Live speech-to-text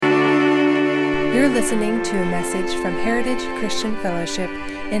You're listening to a message from Heritage Christian Fellowship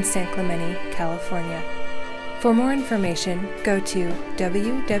in San Clemente, California. For more information, go to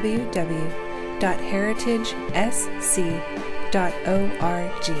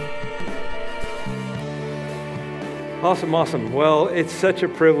www.heritagesc.org. Awesome. Well, it's such a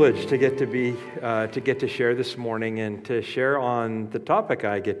privilege to get to share this morning and to share on the topic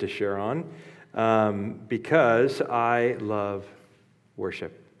I get to share on, because I love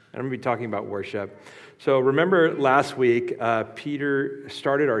worship. I'm going to be talking about worship. So remember last week, Peter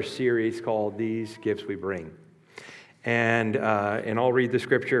started our series called "These Gifts We Bring," and I'll read the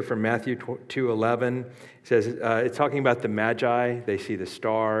scripture from Matthew 2:11. It says it's talking about the Magi. They see the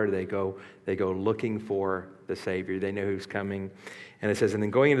star. They go looking for the Savior. They know who's coming. And it says, and then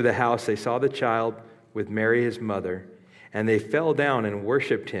going into the house, they saw the child with Mary, his mother, and they fell down and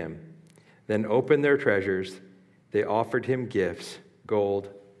worshipped him. Then opened their treasures. They offered him gifts, gold,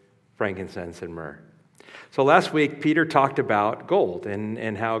 frankincense, and myrrh. So last week, Peter talked about gold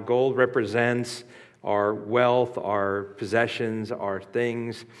and how gold represents our wealth, our possessions, our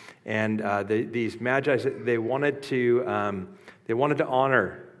things. And these Magi, they wanted to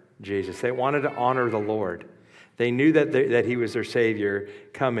honor Jesus. They wanted to honor the Lord. They knew that he was their Savior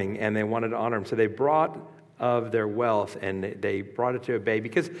coming, and they wanted to honor him. So they brought of their wealth, and they brought it to a baby,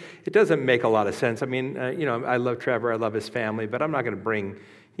 because it doesn't make a lot of sense. I mean, I love Trevor, I love his family, but I'm not going to bring,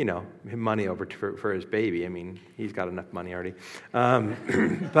 money over for his baby. I mean, he's got enough money already.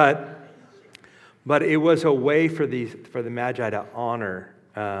 But it was a way for the Magi to honor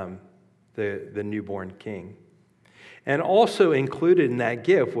the newborn king. And also included in that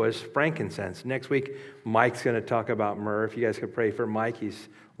gift was frankincense. Next week, Mike's going to talk about myrrh. If you guys could pray for Mike, he's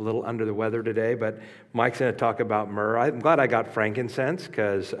a little under the weather today, but Mike's going to talk about myrrh. I'm glad I got frankincense,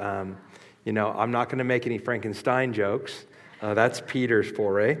 because, I'm not going to make any Frankenstein jokes. That's Peter's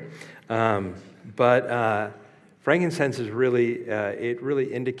foray. But frankincense is really, it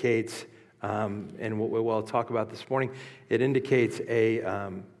really indicates, and what we'll talk about this morning, it indicates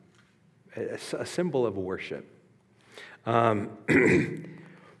a symbol of worship.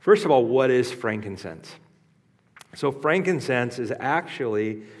 First of all, what is frankincense? So frankincense is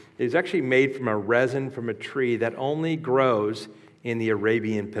actually made from a resin from a tree that only grows in the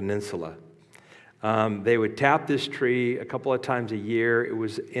Arabian Peninsula. They would tap this tree a couple of times a year. It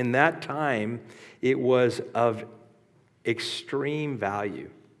was, in that time, it was of extreme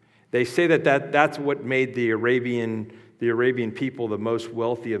value. They say that's what made the Arabian people the most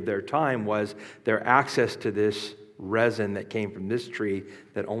wealthy of their time, was their access to this resin that came from this tree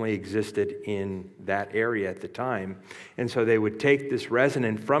that only existed in that area at the time. And so they would take this resin,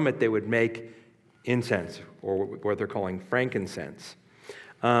 and from it they would make incense, or what they're calling frankincense.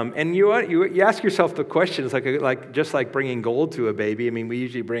 And you ask yourself the question, it's like just like bringing gold to a baby. I mean, we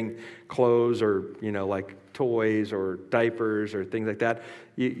usually bring clothes, or like toys or diapers or things like that.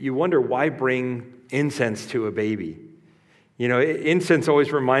 You wonder, why bring incense to a baby? Incense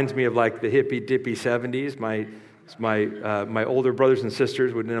always reminds me of like the hippy dippy 70s. My older brothers and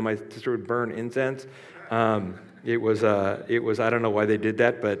sisters my sister would burn incense. It was I don't know why they did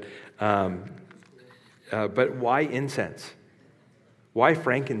that, but why incense? Why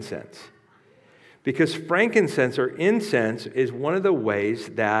frankincense? Because frankincense, or incense, is one of the ways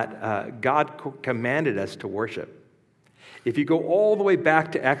that God commanded us to worship. If you go all the way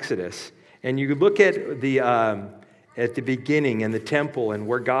back to Exodus and you look at the beginning in the temple, and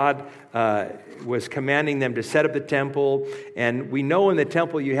where God was commanding them to set up the temple. And we know in the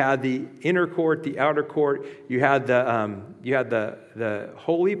temple you had the inner court, the outer court. You had the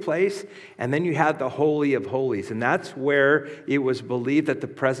holy place, and then you had the Holy of Holies. And that's where it was believed that the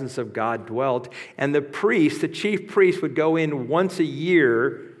presence of God dwelt. And the chief priest, would go in once a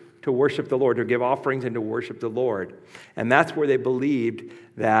year to worship the Lord, to give offerings and to worship the Lord. And that's where they believed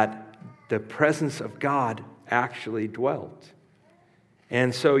that the presence of God actually dwelt.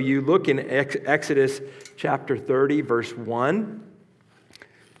 And so you look in Exodus chapter 30, verse 1,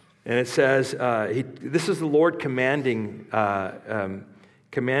 and it says, this is the Lord commanding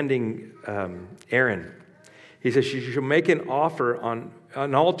Aaron. He says, you shall make an altar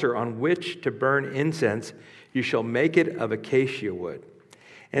on which to burn incense. You shall make it of acacia wood.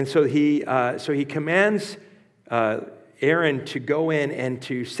 And so he commands Aaron to go in and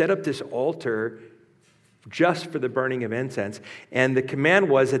to set up this altar just for the burning of incense. And the command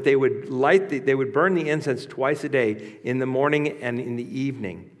was that they would burn the incense twice a day, in the morning and in the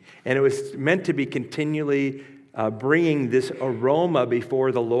evening. And it was meant to be continually bringing this aroma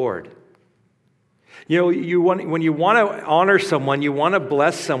before the Lord. When you want to honor someone, you want to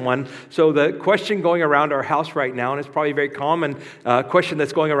bless someone. So the question going around our house right now, and it's probably a very common question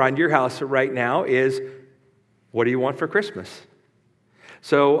that's going around your house right now, is, what do you want for Christmas?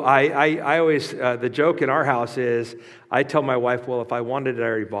 So I always, the joke in our house is, I tell my wife, well, if I wanted it, I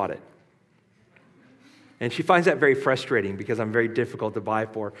already bought it. And she finds that very frustrating because I'm very difficult to buy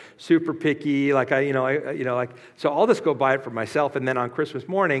for. Super picky, so I'll just go buy it for myself. And then on Christmas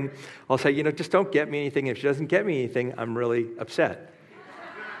morning, I'll say, just don't get me anything. If she doesn't get me anything, I'm really upset.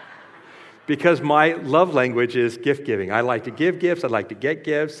 Because my love language is gift giving. I like to give gifts. I like to get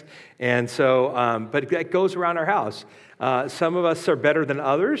gifts. And so, but that goes around our house. Some of us are better than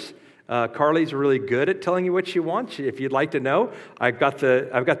others. Carly's really good at telling you what she wants. If you'd like to know, I've got the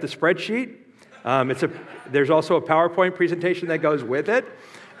spreadsheet. There's also a PowerPoint presentation that goes with it.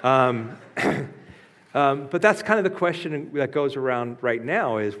 But that's kind of the question that goes around right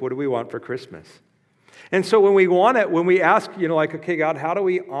now is, what do we want for Christmas? And so when we ask, okay, God, how do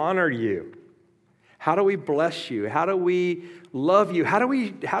we honor you? How do we bless you? How do we love you? How do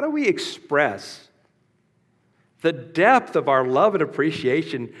we express the depth of our love and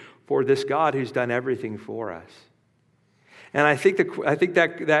appreciation for this God who's done everything for us? And I think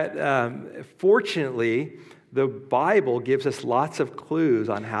that fortunately, the Bible gives us lots of clues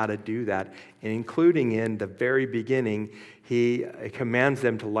on how to do that, and including in the very beginning, he commands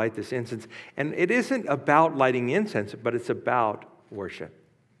them to light this incense. And it isn't about lighting incense, but it's about worship.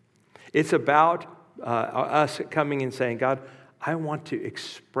 It's about us coming and saying, God, I want to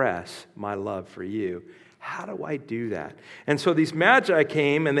express my love for you. How do I do that? And so these magi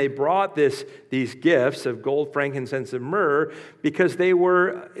came and they brought these gifts of gold, frankincense, and myrrh because they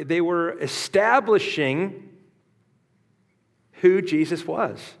were establishing who Jesus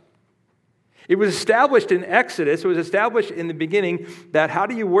was. It was established in Exodus. It was established in the beginning that how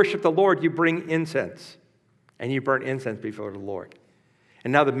do you worship the Lord? You bring incense, and you burn incense before the Lord.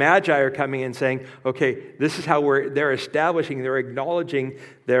 And now the Magi are coming and saying, okay, this is how they're establishing, they're acknowledging,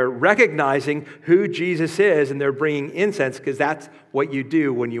 they're recognizing who Jesus is, and they're bringing incense because that's what you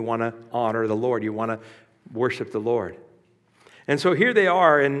do when you want to honor the Lord. You want to worship the Lord. And so here they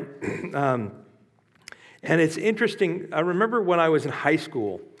are, and it's interesting. I remember when I was in high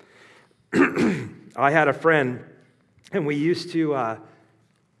school, I had a friend, and we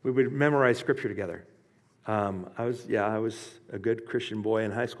would memorize scripture together. I was a good Christian boy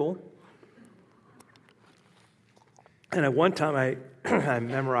in high school. And at one time, I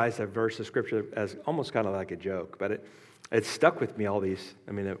memorized a verse of scripture as almost kind of like a joke, but it stuck with me all these.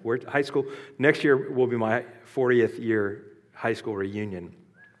 I mean, we're high school. Next year will be my 40th year high school reunion.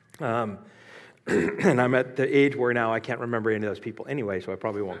 And I'm at the age where now I can't remember any of those people anyway, so I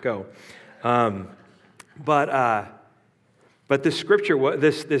probably won't go. But this scripture,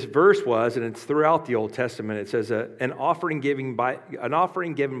 this verse was, and it's throughout the Old Testament. It says, "An offering given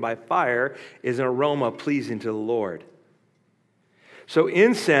by fire is an aroma pleasing to the Lord." So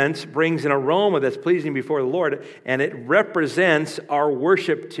incense brings an aroma that's pleasing before the Lord, and it represents our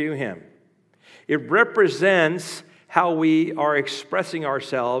worship to Him. It represents how we are expressing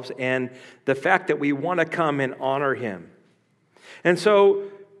ourselves and the fact that we want to come and honor Him. And so,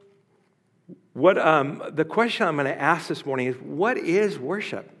 the question I'm going to ask this morning is, what is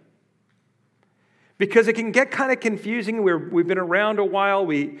worship? Because it can get kind of confusing. We've been around a while.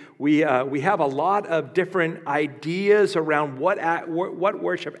 We have a lot of different ideas around what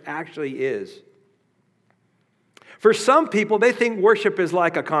worship actually is. For some people, they think worship is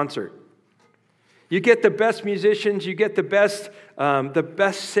like a concert. You get the best musicians, you get the best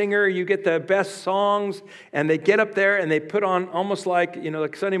singer, you get the best songs, and they get up there and they put on almost like,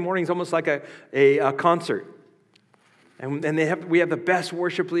 like Sunday morning's almost like a concert. And we have the best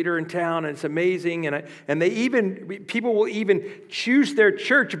worship leader in town, and it's amazing. And people will even choose their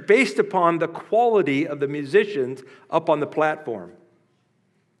church based upon the quality of the musicians up on the platform.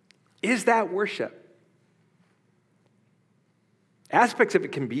 Is that worship? Aspects of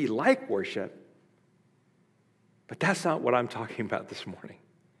it can be like worship. But that's not what I'm talking about this morning.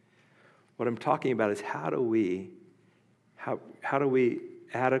 What I'm talking about is how do we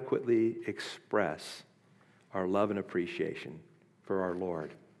adequately express our love and appreciation for our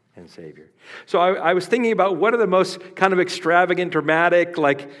Lord and Savior. So I was thinking about what are the most kind of extravagant, dramatic,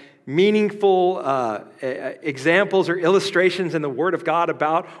 meaningful examples or illustrations in the Word of God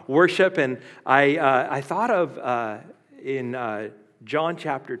about worship. And I thought of in John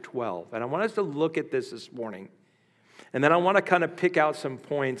chapter 12. And I want us to look at this morning. And then I want to kind of pick out some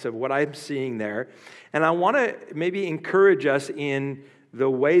points of what I'm seeing there. And I want to maybe encourage us in the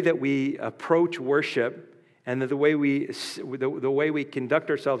way that we approach worship and the way we conduct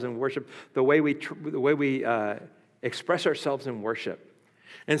ourselves in worship, the way we express ourselves in worship.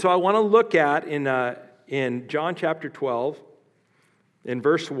 And so I want to look at in John chapter 12, in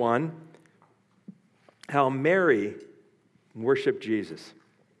verse 1, how Mary worshiped Jesus.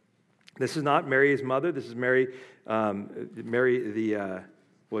 This is not Mary, his mother. This is Mary.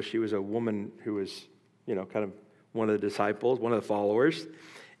 She was a woman who was, kind of one of the disciples, one of the followers.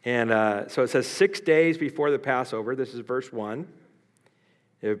 And so it says 6 days before the Passover. This is verse 1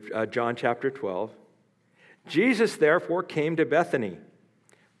 of John chapter 12. Jesus therefore came to Bethany,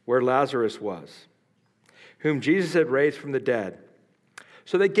 where Lazarus was, whom Jesus had raised from the dead.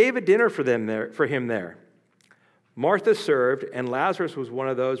 So they gave a dinner for him there. Martha served, and Lazarus was one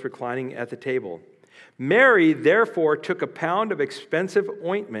of those reclining at the table. Mary therefore took a pound of expensive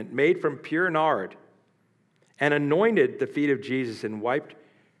ointment made from pure nard and anointed the feet of Jesus and wiped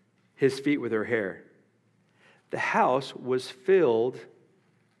his feet with her hair. The house was filled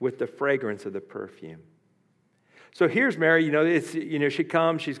with the fragrance of the perfume. So here's Mary, she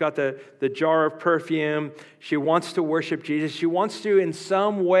comes, she's got the jar of perfume. She wants to worship Jesus. She wants to, in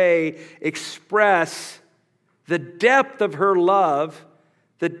some way, express the depth of her love,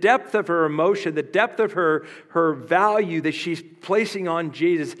 the depth of her emotion, the depth of her value that she's placing on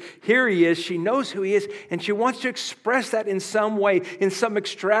Jesus. Here he is. She knows who he is, and she wants to express that in some way, in some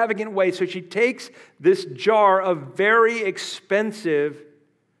extravagant way. So she takes this jar of very expensive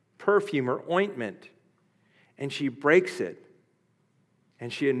perfume or ointment, and she breaks it,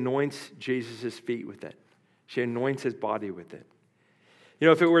 and she anoints Jesus' feet with it. She anoints his body with it.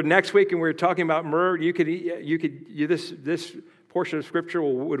 If it were next week and we were talking about myrrh, this portion of Scripture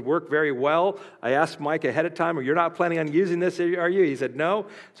would work very well. I asked Mike ahead of time, you're not planning on using this, are you? He said, no.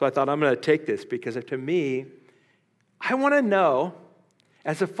 So I thought, I'm going to take this because to me, I want to know,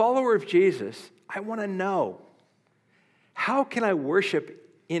 as a follower of Jesus, I want to know, how can I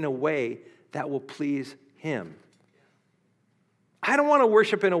worship in a way that will please him? I don't want to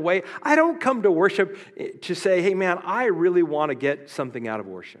worship in a way, I don't come to worship to say, hey man, I really want to get something out of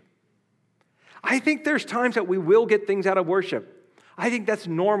worship. I think there's times that we will get things out of worship. I think that's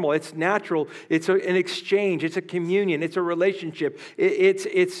normal. It's natural. It's an exchange. It's a communion. It's a relationship.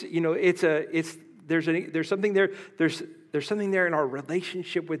 There's something there. There's something there in our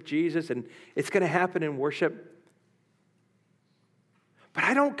relationship with Jesus, and it's going to happen in worship. But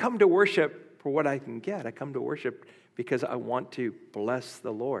I don't come to worship for what I can get. I come to worship because I want to bless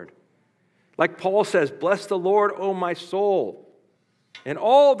the Lord. Like Paul says, bless the Lord, O my soul, and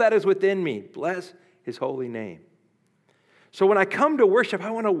all that is within me. Bless his holy name. So when I come to worship,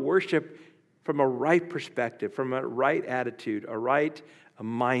 I want to worship from a right perspective, from a right attitude, a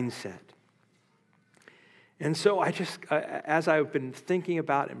mindset. And so as I've been thinking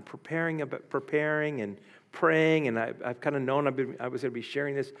about and preparing and praying, and I've kind of known I was going to be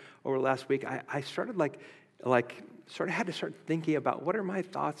sharing this over last week, I started had to start thinking about, what are my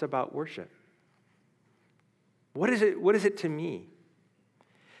thoughts about worship? What is it to me?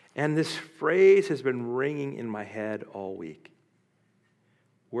 And this phrase has been ringing in my head all week.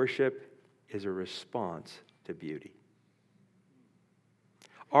 Worship is a response to beauty.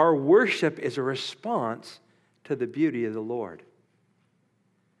 Our worship is a response to the beauty of the Lord.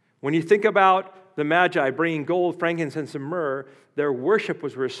 When you think about the Magi bringing gold, frankincense, and myrrh, their worship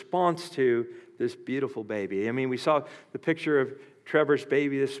was a response to this beautiful baby. I mean, we saw the picture of Trevor's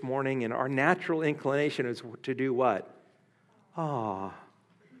baby this morning, and our natural inclination is to do what? Oh,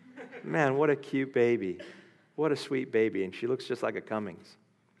 man, what a cute baby. What a sweet baby. And she looks just like a Cummings.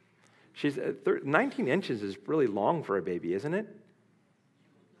 She's 19 inches is really long for a baby, isn't it?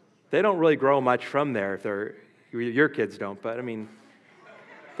 They don't really grow much from there. Your kids don't, but I mean,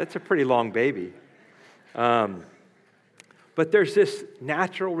 that's a pretty long baby. But there's this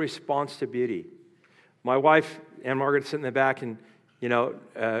natural response to beauty. My wife, Ann Margaret, sitting in the back, and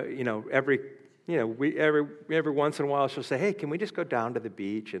every once in a while she'll say, "Hey, can we just go down to the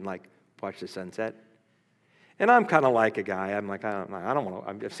beach and watch the sunset?" And I'm kind of like a guy. I'm like, I don't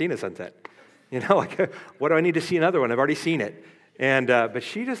want to. I've seen a sunset. What do I need to see another one? I've already seen it. And but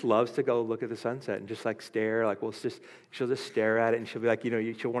she just loves to go look at the sunset and just stare. She'll just stare at it, and she'll be like,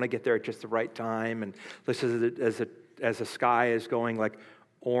 she'll want to get there at just the right time, and listen as the sky is going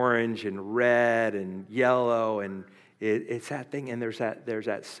orange and red and yellow, and it's that thing. And there's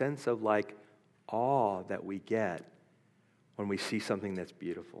that sense of awe that we get when we see something that's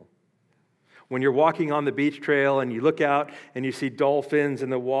beautiful. When you're walking on the beach trail and you look out and you see dolphins in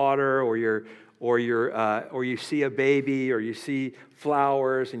the water, or you see a baby, or you see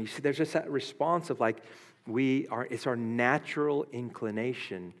flowers, and there's just that response of it's our natural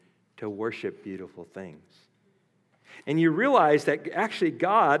inclination to worship beautiful things. And you realize that actually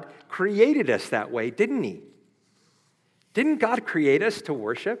God created us that way, didn't he? Didn't God create us to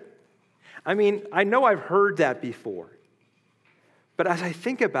worship? I mean, I know I've heard that before. But as I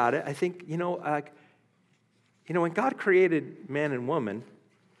think about it, I think, when God created man and woman,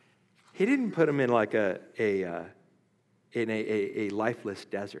 he didn't put them in like a lifeless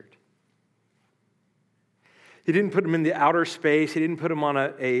desert. He didn't put them in the outer space. He didn't put them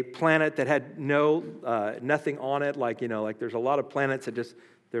on a planet that had nothing on it. Like there's a lot of planets that just,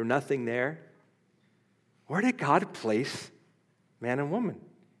 there's nothing there. Where did God place man and woman?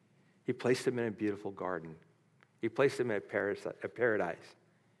 He placed them in a beautiful garden. He placed them in a paradise.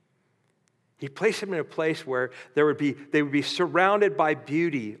 He placed them in a place where they would be surrounded by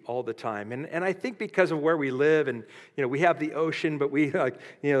beauty all the time. And I think because of where we live, and we have the ocean, but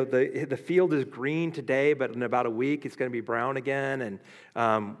the field is green today, but in about a week it's going to be brown again.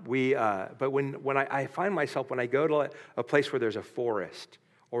 But when I find myself, when I go to a place where there's a forest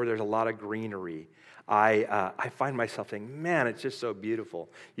or there's a lot of greenery, I find myself saying, man, it's just so beautiful.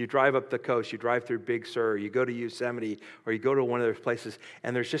 You drive up the coast, you drive through Big Sur, you go to Yosemite, or you go to one of those places,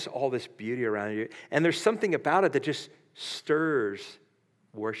 and there's just all this beauty around you. And there's something about it that just stirs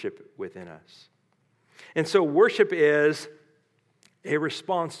worship within us. And so worship is a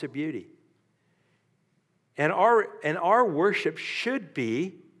response to beauty. And our worship should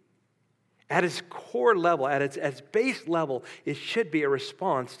be, at its core level, at its base level, it should be a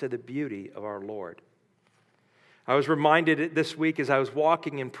response to the beauty of our Lord. I was reminded this week as I was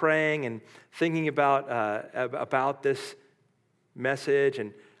walking and praying and thinking about this message,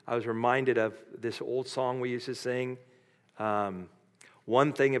 and I was reminded of this old song we used to sing.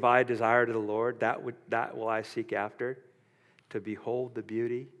 One thing have I desired of the Lord, that will I seek after, to behold the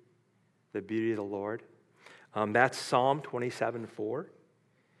beauty of the Lord. That's Psalm 27:4.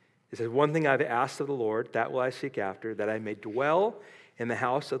 It says, one thing I've asked of the Lord, that will I seek after, that I may dwell in the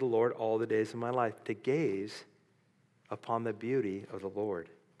house of the Lord all the days of my life, to gaze upon the beauty of the Lord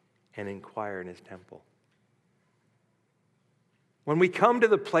and inquire in his temple. When we come to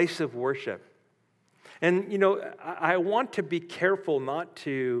the place of worship, and I want to be careful not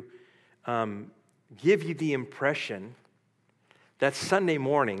to give you the impression that Sunday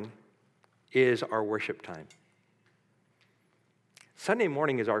morning is our worship time. Sunday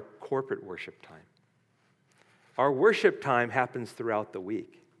morning is our corporate worship time. Our worship time happens throughout the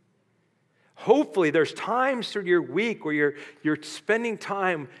week. Hopefully, there's times through your week where you're spending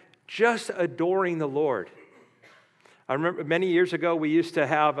time just adoring the Lord. I remember many years ago, we used to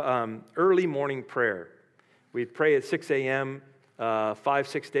have early morning prayer. We'd pray at 6 a.m.,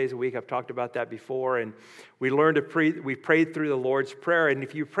 5-6 days a week. I've talked about that before. And we learned we prayed through the Lord's Prayer. And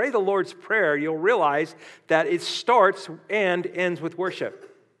if you pray the Lord's Prayer, you'll realize that it starts and ends with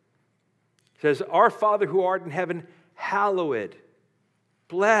worship. It says, Our Father who art in heaven, hallowed,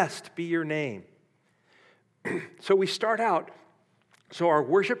 blessed be your name. So we start out. So our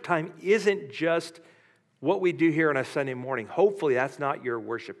worship time isn't just what we do here on a Sunday morning. Hopefully that's not your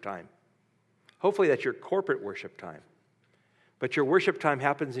worship time. Hopefully that's your corporate worship time. But your worship time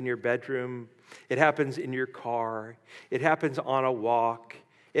happens in your bedroom. It happens in your car. It happens on a walk.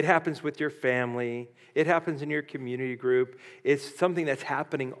 It happens with your family. It happens in your community group. It's something that's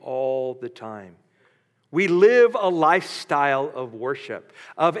happening all the time. We live a lifestyle of worship,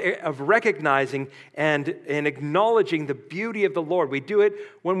 of recognizing and acknowledging the beauty of the Lord. We do it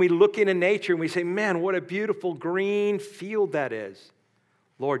when we look into nature and we say, man, what a beautiful green field that is.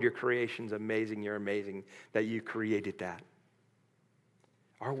 Lord, your creation's amazing. You're amazing that you created that.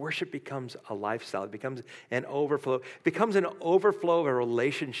 Our worship becomes a lifestyle. It becomes an overflow. It becomes an overflow of a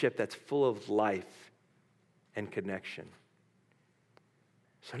relationship that's full of life and connection.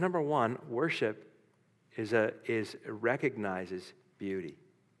 So number one, worship recognizes beauty.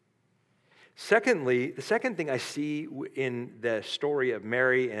 Secondly, the second thing I see in the story of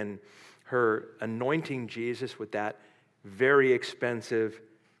Mary and her anointing Jesus with that very expensive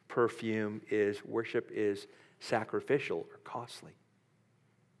perfume is worship is sacrificial or costly.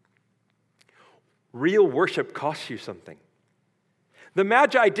 Real worship costs you something. The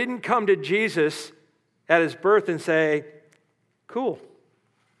Magi didn't come to Jesus at his birth and say, cool,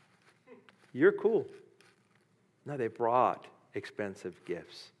 you're cool. No, they brought expensive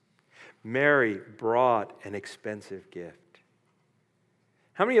gifts. Mary brought an expensive gift.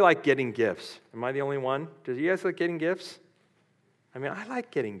 How many of you like getting gifts? Am I the only one? Do you guys like getting gifts? I mean, I like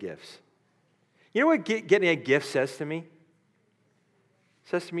getting gifts. You know what getting a gift says to me? It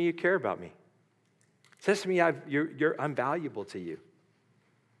says to me you care about me. It says to me I'm valuable to you.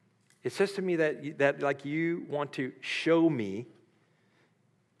 It says to me that like you want to show me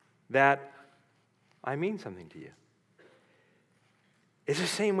that I mean something to you. It's the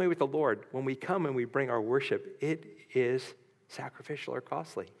same way with the Lord. When we come and we bring our worship, it is sacrificial or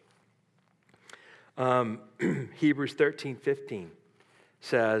costly. Hebrews 13:15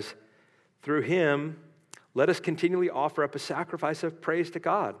 says, through him, let us continually offer up a sacrifice of praise to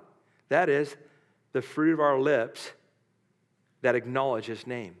God. That is, the fruit of our lips that acknowledge his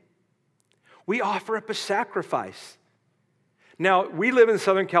name. We offer up a sacrifice. Now, we live in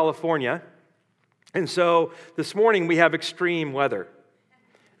Southern California, and so this morning we have extreme weather.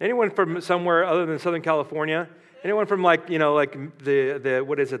 Anyone from somewhere other than Southern California? Anyone from like the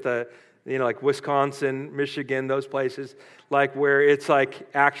what is it, like Wisconsin, Michigan, those places, like where it's like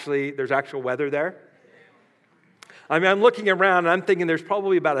actually, there's actual weather there? I mean, I'm looking around and I'm thinking there's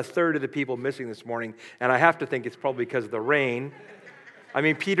probably about a third of the people missing this morning, and I have to think it's probably because of the rain. I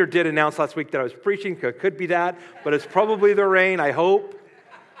mean, Peter did announce last week that I was preaching, so it could be that, but it's probably the rain, I hope.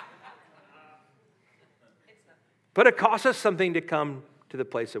 But it costs us something to come to the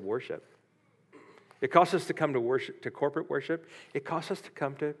place of worship. It costs us to come to worship, to corporate worship. It costs us to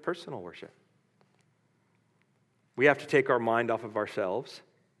come to personal worship. We have to take our mind off of ourselves.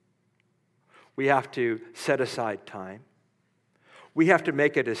 We have to set aside time. We have to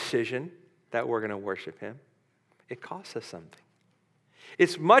make a decision that we're going to worship him. It costs us something.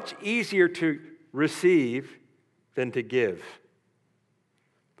 It's much easier to receive than to give.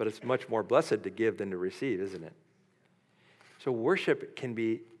 But it's much more blessed to give than to receive, isn't it? So worship can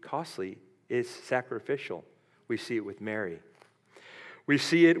be costly. It's sacrificial. We see it with Mary. We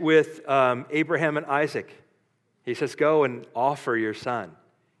see it with Abraham and Isaac. He says, go and offer your son.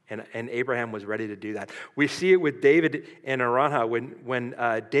 And Abraham was ready to do that. We see it with David and Araunah when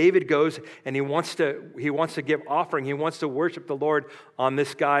David goes and he wants to give offering. He wants to worship the Lord on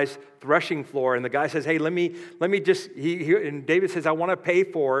this guy's threshing floor. And the guy says, hey, let me just, and David says, I want to pay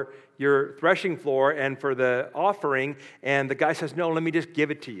for your threshing floor and for the offering. And the guy says, no, let me just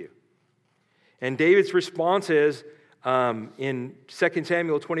give it to you. And David's response is, in 2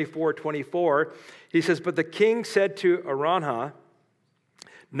 Samuel 24:24, he says, but the king said to Araunah,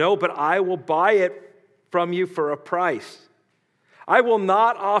 no, but I will buy it from you for a price. I will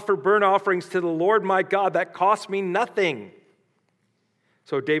not offer burnt offerings to the Lord my God that cost me nothing.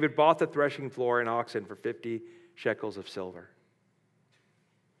 So David bought the threshing floor and oxen for 50 shekels of silver.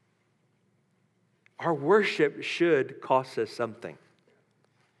 Our worship should cost us something.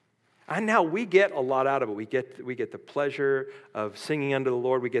 And now we get a lot out of it. We get the pleasure of singing unto the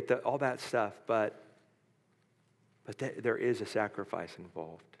Lord. We get all that stuff, but there is a sacrifice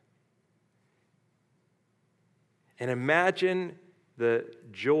involved. And imagine the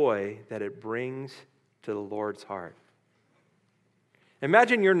joy that it brings to the Lord's heart.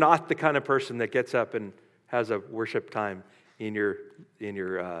 Imagine you're not the kind of person that gets up and has a worship time in your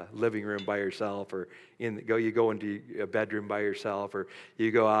living room by yourself, or you go into a bedroom by yourself, or you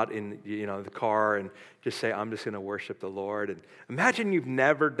go out in the car and just say, I'm just going to worship the Lord. And imagine you've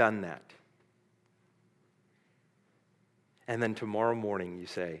never done that. And then tomorrow morning you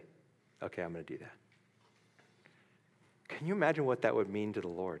say, okay, I'm going to do that. Can you imagine what that would mean to the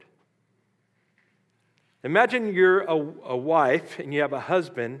Lord? Imagine you're a wife and you have a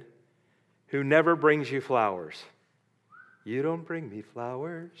husband who never brings you flowers. You don't bring me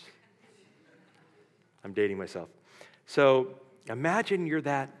flowers. I'm dating myself. So imagine you're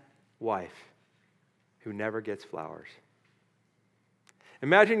that wife who never gets flowers.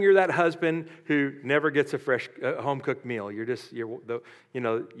 Imagine you're that husband who never gets a fresh home-cooked meal. You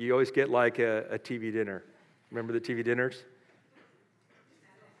always get like a TV dinner. Remember the TV dinners?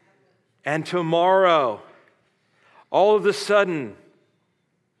 And tomorrow, all of a sudden,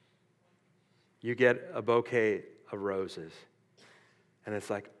 you get a bouquet of roses. And it's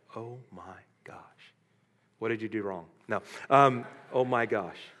like, oh my gosh. What did you do wrong? No. Oh my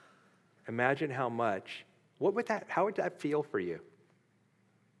gosh. Imagine how would that feel for you?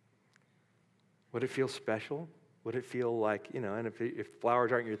 Would it feel special? Would it feel like, and if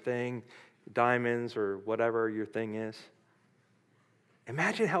flowers aren't your thing, diamonds or whatever your thing is?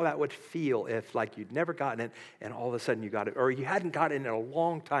 Imagine how that would feel if you'd never gotten it and all of a sudden you got it, or you hadn't gotten it in a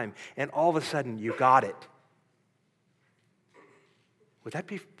long time and all of a sudden you got it. Would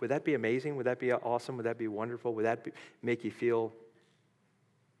that be amazing? Would that be awesome? Would that be wonderful? Would that make you feel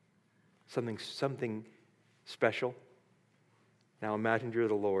something special? Now imagine you're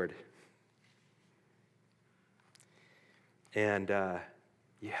the Lord. And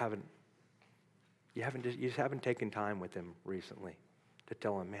you just haven't taken time with him recently to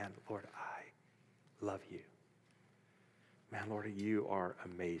tell him, man, Lord, I love you. Man, Lord, you are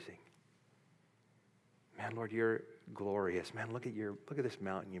amazing. Man, Lord, you're glorious. Man, look at this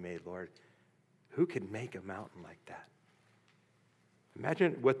mountain you made, Lord. Who could make a mountain like that?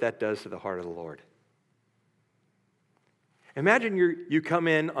 Imagine what that does to the heart of the Lord. Imagine you come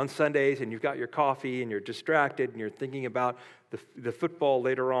in on Sundays and you've got your coffee and you're distracted and you're thinking about the football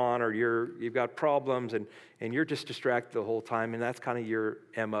later on, or you've got problems and you're just distracted the whole time, and that's kind of your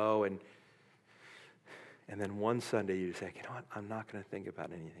MO. And then one Sunday you say, you know what, I'm not going to think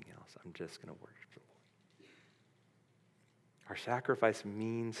about anything else. I'm just going to worship the Lord. Our sacrifice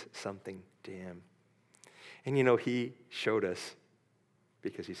means something to him. And he showed us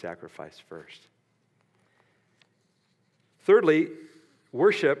because he sacrificed first. Thirdly,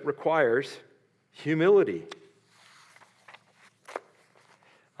 worship requires humility.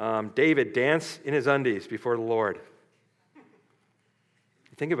 David danced in his undies before the Lord.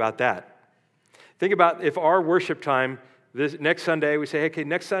 Think about that. Think about if our worship time, this next Sunday, we say, hey, okay,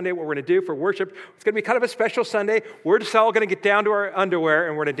 next Sunday, what we're going to do for worship, it's going to be kind of a special Sunday. We're just all going to get down to our underwear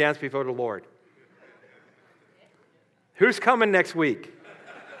and we're going to dance before the Lord. Who's coming next week?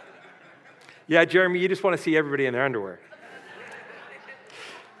 Yeah, Jeremy, you just want to see everybody in their underwear.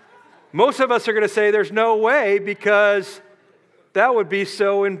 Most of us are going to say there's no way because that would be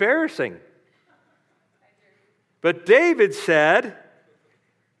so embarrassing. But David said,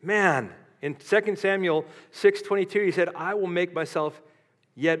 man, in 2 Samuel 6:22, he said, I will make myself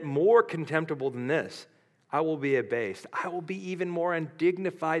yet more contemptible than this. I will be abased. I will be even more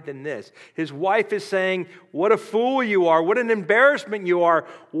undignified than this. His wife is saying, what a fool you are. What an embarrassment you are.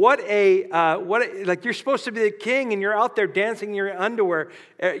 Like you're supposed to be the king and you're out there dancing in your underwear.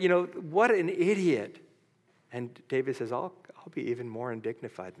 What an idiot. And David says, I'll be even more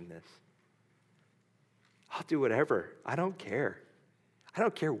undignified than this. I'll do whatever. I don't care. I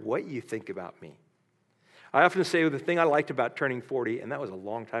don't care what you think about me. I often say the thing I liked about turning 40, and that was a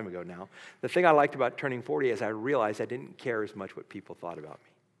long time ago now, the thing I liked about turning 40 is I realized I didn't care as much what people thought about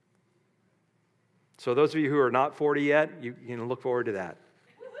me. So those of you who are not 40 yet, you can look forward to that.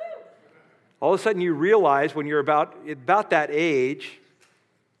 All of a sudden you realize when you're about that age,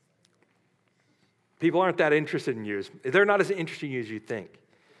 people aren't that interested in you. They're not as interested in you as you think.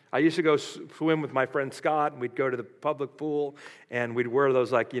 I used to go swim with my friend Scott, and we'd go to the public pool, and we'd wear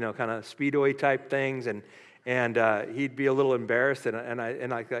those kind of Speedoy type things, and he'd be a little embarrassed, and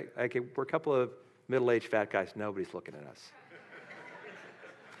we're a couple of middle-aged fat guys. Nobody's looking at us.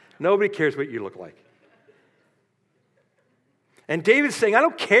 Nobody cares what you look like. And David's saying, I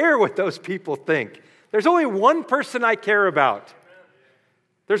don't care what those people think. There's only one person I care about.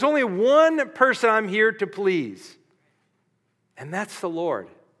 There's only one person I'm here to please, and that's the Lord.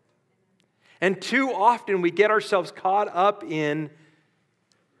 And too often we get ourselves caught up in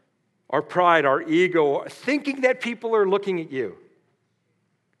our pride, our ego, thinking that people are looking at you.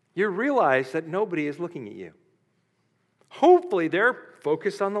 You realize that nobody is looking at you. Hopefully they're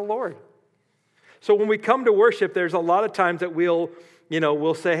focused on the Lord. So when we come to worship, there's a lot of times that we'll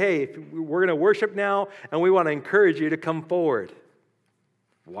say, hey, we're going to worship now, and we want to encourage you to come forward.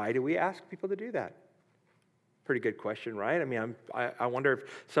 Why do we ask people to do that? Pretty good question, right? I mean, I wonder if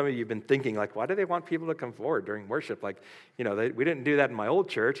some of you have been thinking, why do they want people to come forward during worship? We didn't do that in my old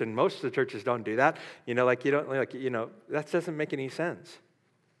church, and most of the churches don't do that. That doesn't make any sense.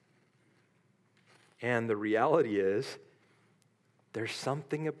 And the reality is, there's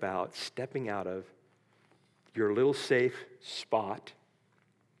something about stepping out of your little safe spot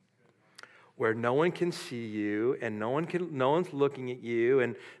where no one can see you, and no one's looking at you,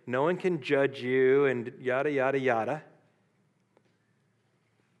 and no one can judge you, and yada, yada, yada.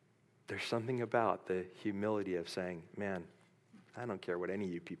 There's something about the humility of saying, man, I don't care what any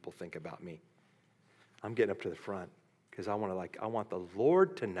of you people think about me. I'm getting up to the front because I want the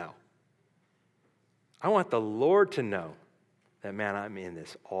Lord to know. I want the Lord to know that, man, I'm in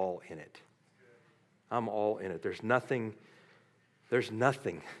this, all in it. I'm all in it. There's nothing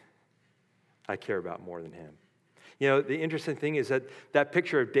I care about more than him. The interesting thing is that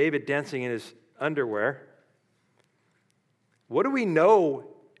picture of David dancing in his underwear, what do we know?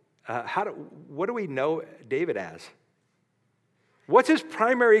 What do we know David as? What's his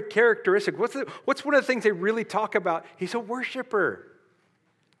primary characteristic? What's one of the things they really talk about? He's a worshiper.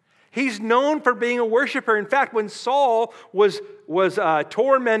 He's known for being a worshiper. In fact, when Saul was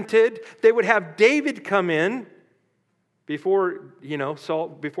tormented, they would have David come in when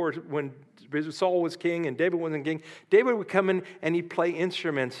Saul was king and David wasn't king. David would come in and he'd play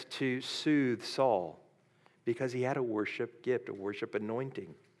instruments to soothe Saul because he had a worship gift, a worship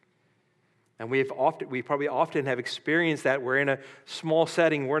anointing. And we probably often have experienced that. We're in a small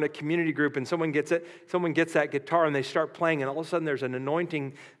setting, we're in a community group, and someone gets that guitar and they start playing, and all of a sudden there's an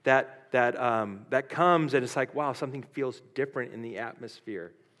anointing that comes, and it's like, wow, something feels different in the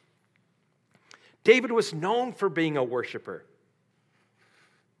atmosphere. David was known for being a worshiper.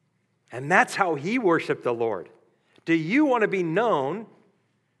 And that's how he worshiped the Lord. Do you want to be known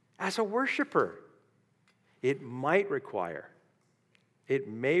as a worshiper? It may require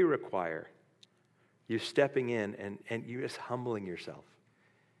you stepping in and you just humbling yourself.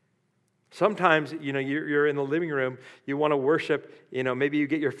 Sometimes, you're in the living room, you want to worship, maybe you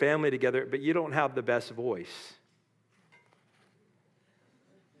get your family together, but you don't have the best voice.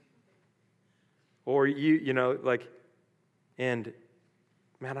 Or and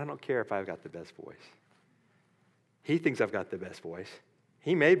man, I don't care if I've got the best voice. He thinks I've got the best voice.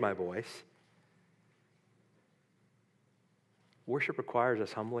 He made my voice. Worship requires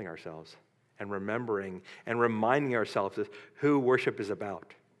us humbling ourselves and remembering and reminding ourselves of who worship is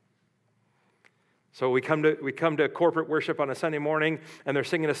about. So we come to corporate worship on a Sunday morning, and they're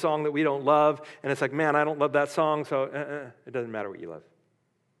singing a song that we don't love, and it's like, man, I don't love that song, so it doesn't matter what you love.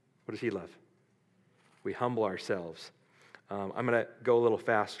 What does he love? We humble ourselves. I'm going to go a little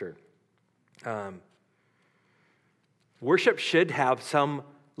faster. Worship should have some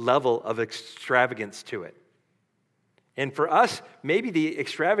level of extravagance to it. And for us, maybe the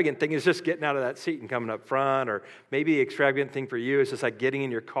extravagant thing is just getting out of that seat and coming up front, or maybe the extravagant thing for you is just like getting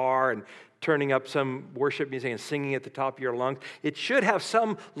in your car and turning up some worship music and singing at the top of your lungs. It should have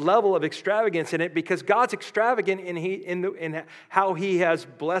some level of extravagance in it because God's extravagant in how He has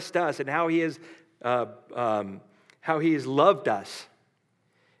blessed us and how He has loved us.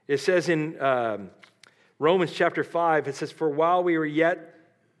 It says in Romans chapter 5, it says, "For while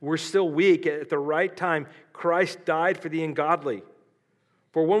we're still weak, at the right time, Christ died for the ungodly.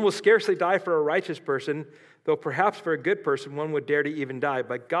 For one will scarcely die for a righteous person, though perhaps for a good person one would dare to even die.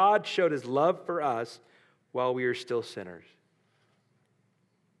 But God showed His love for us while we were still sinners."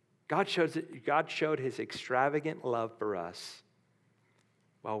 God showed His extravagant love for us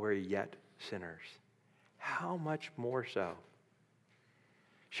while we're yet sinners. How much more so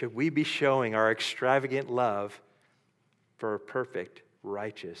should we be showing our extravagant love for a perfect,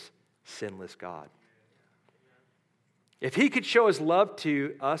 righteous, sinless God? If He could show His love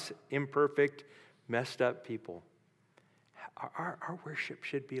to us imperfect, messed up people, our worship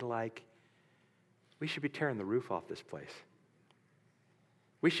should be like, we should be tearing the roof off this place.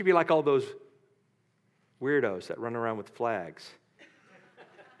 We should be like all those weirdos that run around with flags.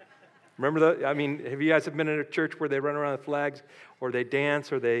 Remember that? Have you guys been in a church where they run around with flags, or they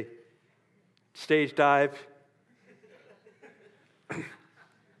dance, or they stage dive?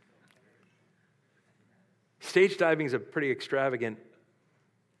 Stage diving is a pretty extravagant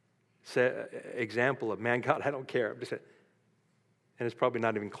example of, man, God, I don't care. And it's probably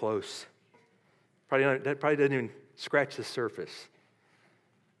not even close. That probably doesn't even scratch the surface.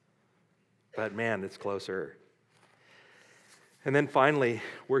 But man, it's closer. And then finally,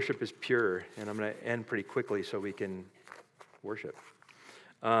 worship is pure. And I'm going to end pretty quickly so we can worship.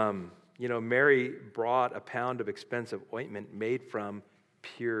 Mary brought a pound of expensive ointment made from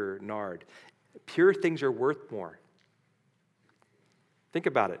pure nard. Pure things are worth more. Think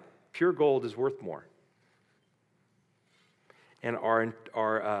about it. Pure gold is worth more. And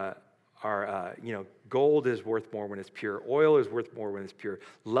our gold is worth more when it's pure. Oil is worth more when it's pure.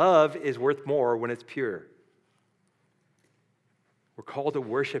 Love is worth more when it's pure. We're called to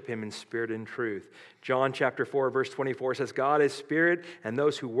worship Him in spirit and truth. John chapter 4, verse 24 says, "God is spirit, and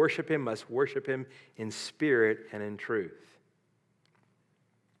those who worship Him must worship Him in spirit and in truth."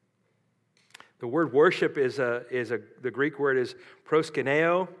 The word worship the Greek word is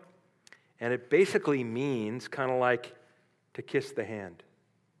proskuneo, and it basically means kind of like to kiss the hand,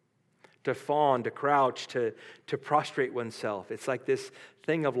 to fawn, to crouch, to prostrate oneself. It's like this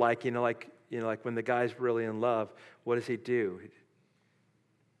thing of like when the guy's really in love, what does he do? He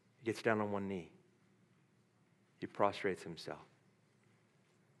gets down on one knee. He prostrates himself.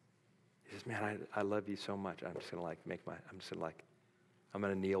 He says, "Man, I love you so much. I'm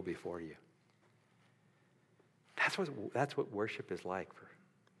going to kneel before you." That's what worship is like.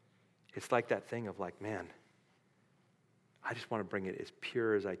 It's like that thing of like, man, I just want to bring it as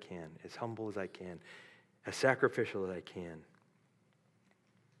pure as I can, as humble as I can, as sacrificial as I can.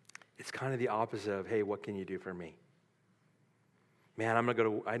 It's kind of the opposite of, hey, what can you do for me? Man,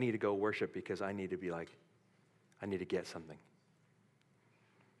 I need to go worship because I need to get something.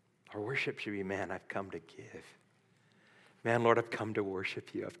 Our worship should be, man, I've come to give. Man, Lord, I've come to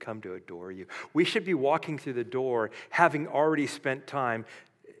worship you. I've come to adore you. We should be walking through the door having already spent time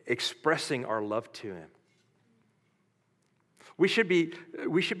expressing our love to Him. We should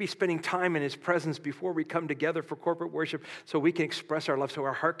be spending time in His presence before we come together for corporate worship so we can express our love, so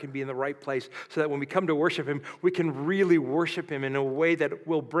our heart can be in the right place, so that when we come to worship Him, we can really worship Him in a way that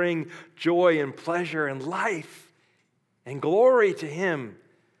will bring joy and pleasure and life and glory to Him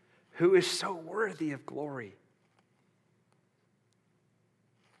who is so worthy of glory.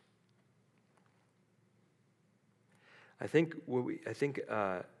 I think we're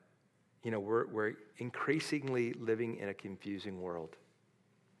increasingly living in a confusing world.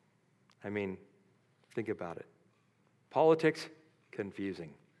 I mean, think about it. Politics, confusing.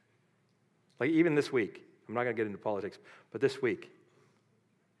 Like even this week, I'm not going to get into politics, but this week,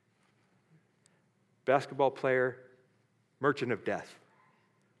 basketball player, merchant of death.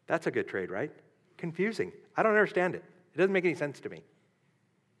 That's a good trade, right? Confusing. I don't understand it. It doesn't make any sense to me.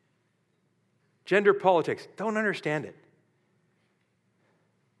 Gender politics, don't understand it.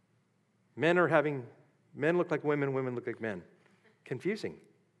 Men look like women, women look like men. Confusing.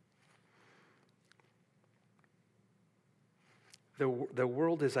 The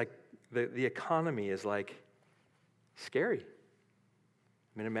world is like, the economy is like scary.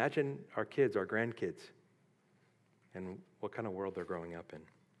 I mean, imagine our kids, our grandkids, and what kind of world they're growing up in.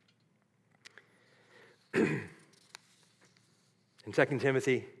 In 2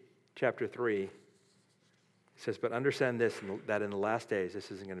 Timothy chapter 3, it says, but understand this, that in the last days,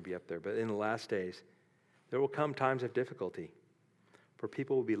 this isn't going to be up there, but in the last days, there will come times of difficulty, for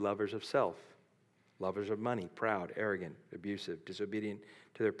people will be lovers of self, lovers of money, proud, arrogant, abusive, disobedient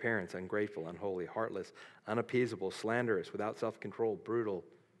to their parents, ungrateful, unholy, heartless, unappeasable, slanderous, without self-control, brutal.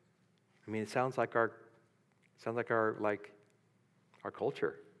 I mean, it sounds like our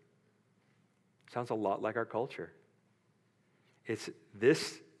culture. It sounds a lot like our culture. It's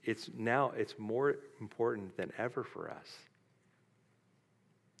more important than ever for us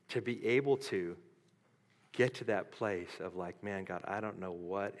to be able to get to that place of like, man, God, I don't know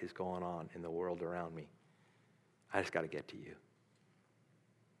what is going on in the world around me. I just got to get to you.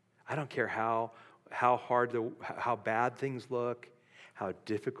 I don't care how bad things look, how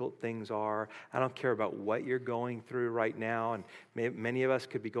difficult things are. I don't care about what you're going through right now. And many of us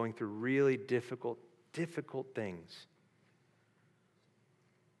could be going through really difficult things.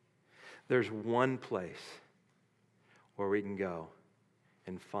 There's one place where we can go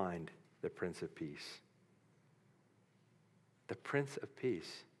and find the Prince of Peace. The Prince of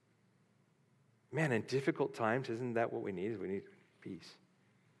Peace. Man, in difficult times, isn't that what we need? We need peace.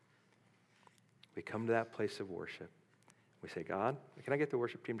 We come to that place of worship. We say, God, can I get the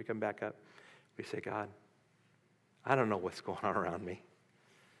worship team to come back up? We say, God, I don't know what's going on around me.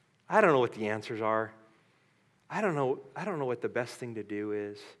 I don't know what the answers are. I don't know what the best thing to do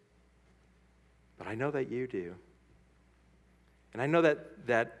is. But I know that you do. And I know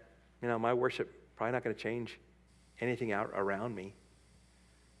that my worship probably not going to change anything out around me.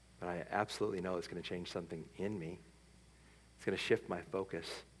 But I absolutely know it's going to change something in me. It's going to shift my focus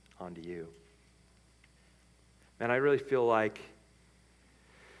onto you. Man, I really feel like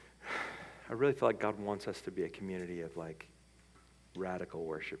God wants us to be a community of like radical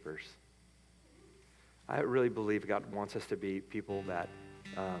worshipers. I really believe God wants us to be people that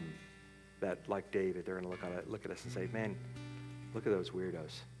like David, they're going to look at us and say, man, look at those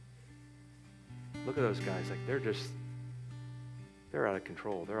weirdos. Look at those guys. Like, they're out of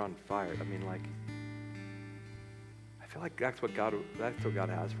control. They're on fire. I mean, like, I feel like that's what God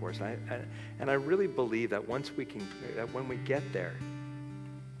has for us. And I really believe that when we get there,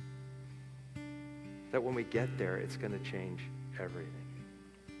 it's going to change everything.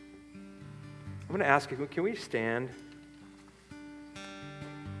 I'm going to ask you, can we stand?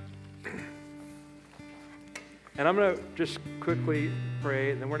 And I'm going to just quickly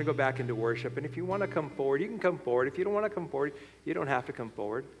pray, and then we're going to go back into worship. And if you want to come forward, you can come forward. If you don't want to come forward, you don't have to come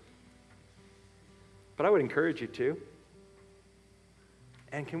forward. But I would encourage you to.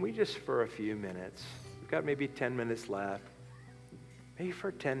 And can we just, for a few minutes, we've got maybe 10 minutes left, maybe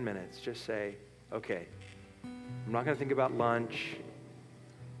for 10 minutes, just say, okay, I'm not going to think about lunch.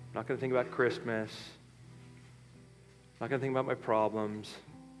 I'm not going to think about Christmas. I'm not going to think about my problems.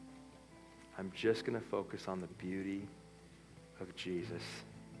 I'm just going to focus on the beauty of Jesus.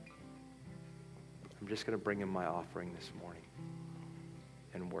 I'm just going to bring him my offering this morning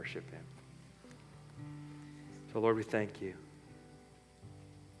and worship him. So, Lord, we thank you.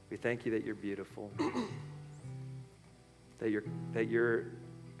 We thank you that you're beautiful, that your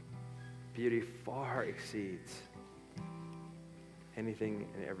beauty far exceeds anything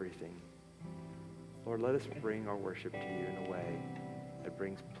and everything. Lord, let us bring our worship to you in a way that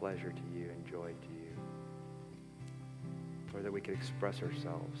brings pleasure to you and joy to you. Lord, that we can express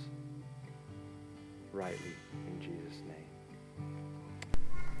ourselves rightly in Jesus' name.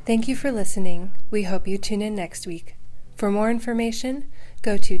 Thank you for listening. We hope you tune in next week. For more information,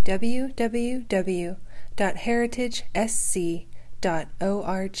 go to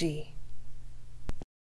www.heritagesc.org.